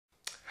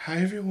Hi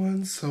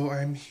everyone, so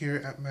I'm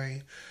here at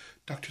my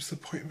doctor's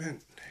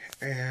appointment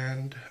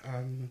and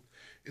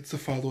it's a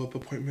follow-up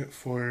appointment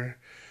for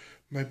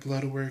my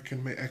blood work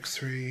and my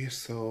x-ray,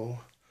 so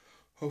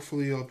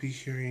hopefully I'll be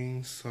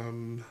hearing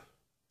some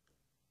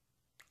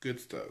good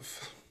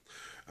stuff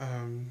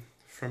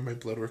from my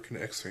blood work and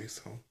x-ray.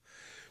 So I'm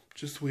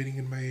just waiting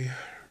in my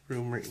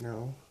room right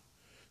now.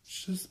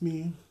 It's just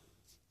me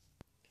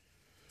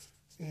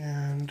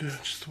and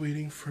just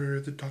waiting for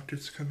the doctor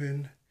to come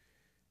in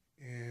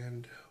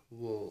and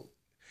we'll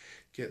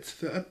get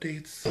to the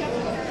updates. So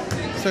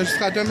I just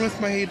got done with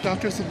my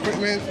doctor's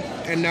appointment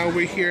and now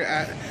we're here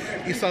at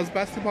Esau's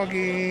basketball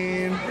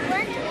game.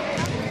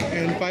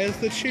 And Via's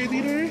the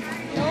cheerleader.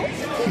 No.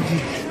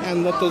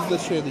 And Leto's the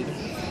cheerleader.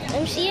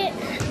 Let me see it.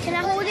 Can I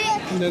hold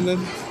it? And then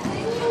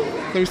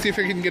let me see if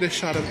I can get a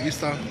shot of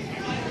Esau. Okay,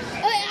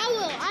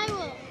 I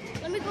will.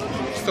 Let me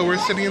go. So we're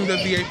sitting in the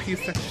VIP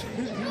section.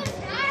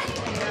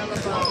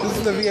 This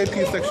is the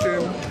VIP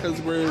section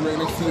because we're right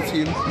next to the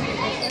team.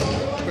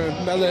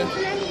 Bella.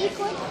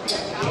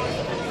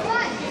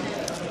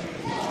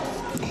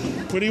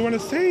 What do you want to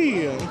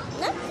say?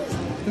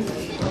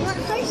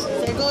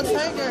 Say go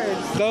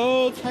Tigers.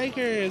 Go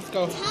Tigers.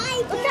 Go.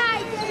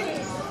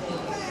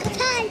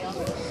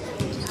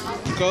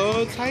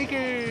 Go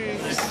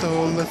Tigers. So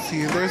let's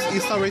see. There's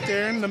Esau right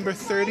there, number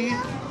 30.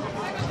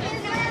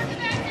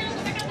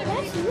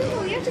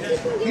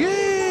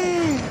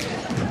 Yay!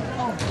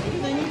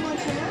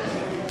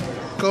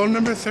 Go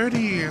number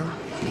 30.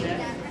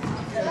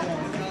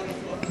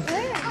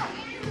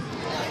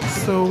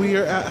 So we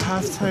are at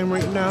halftime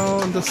right now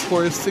and the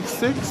score is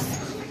 6-6.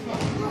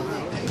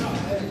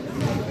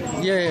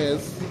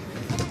 Yes.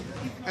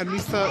 And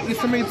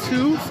Isa made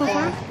 2 so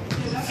far?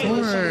 4.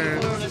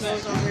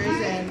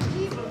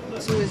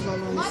 Two is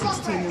number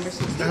 16, number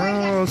 16.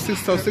 Oh,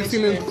 so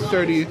 16 and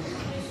 30.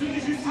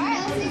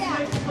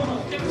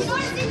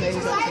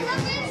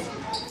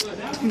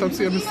 Don't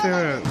see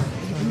understand.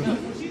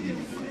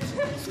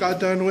 Just got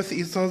done with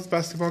Esau's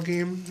basketball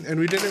game and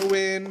we didn't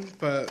win,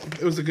 but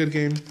it was a good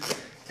game.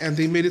 And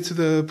they made it to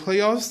the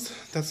playoffs.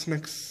 That's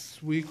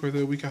next week or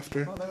the week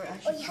after. Oh, they were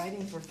actually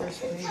fighting for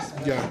first place.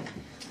 Yeah.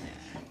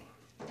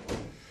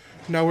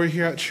 Now we're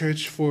here at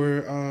church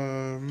for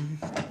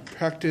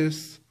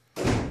practice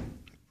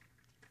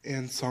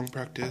and song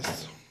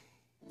practice.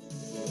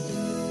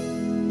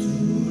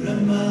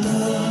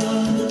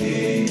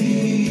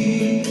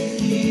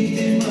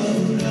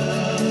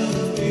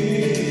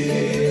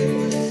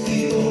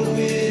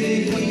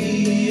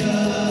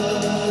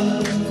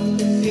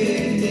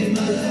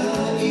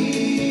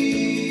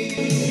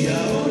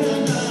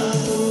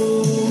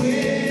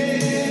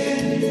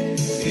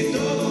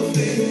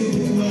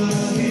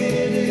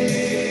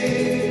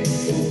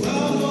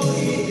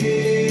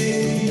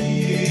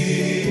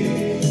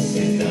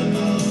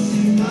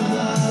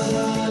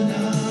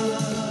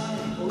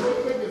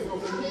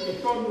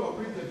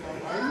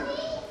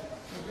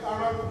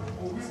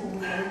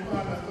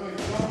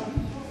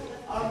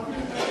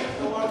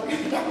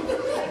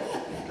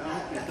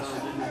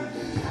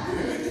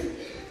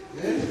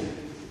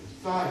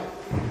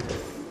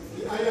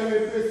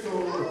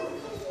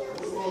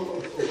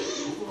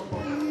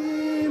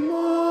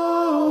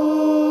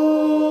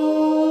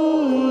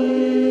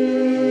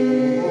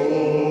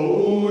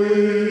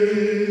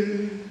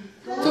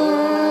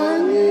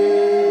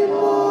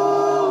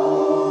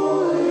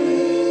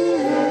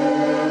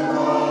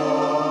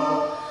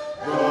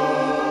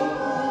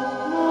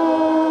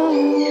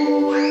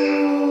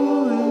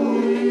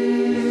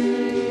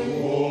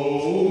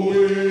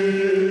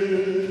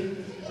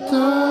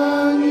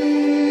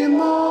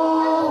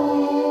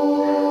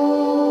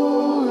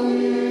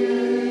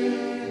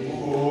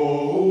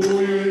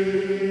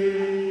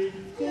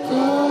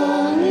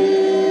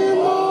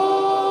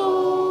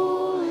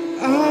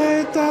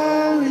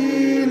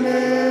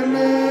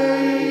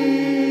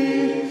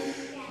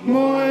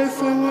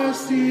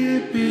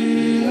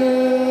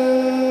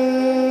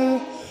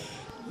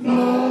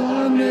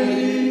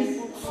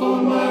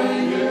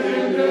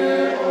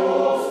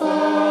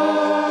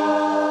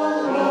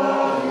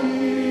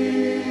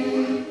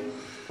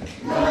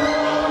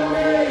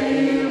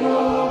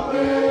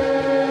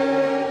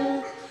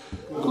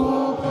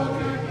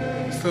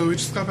 So we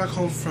just got back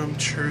home from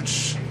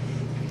church,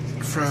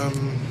 from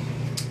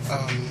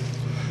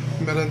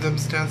Meta and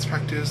them's dance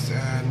practice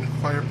and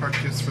choir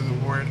practice for the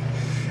ward,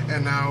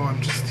 and now I'm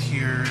just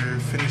here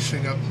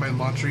finishing up my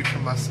laundry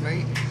from last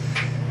night,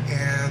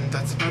 and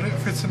that's about it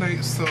for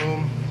tonight. So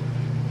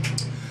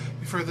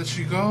before I let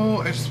you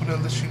go, I just want to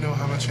let you know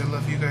how much I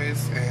love you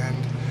guys and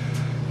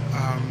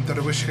that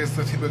I wish you guys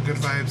nothing but good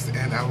vibes,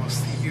 and I will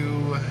see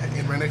you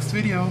in my next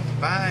video.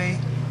 Bye!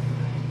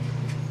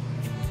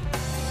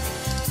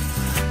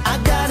 I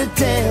gotta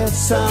tell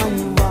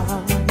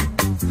someone,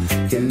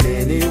 can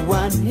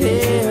anyone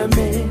hear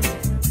me?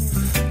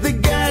 The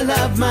girl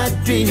of my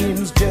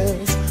dreams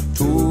just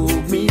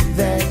told me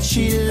that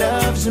she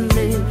loves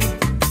me.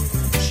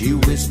 She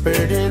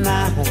whispered and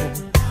I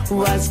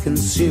was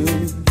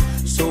consumed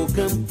so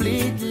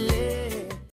completely.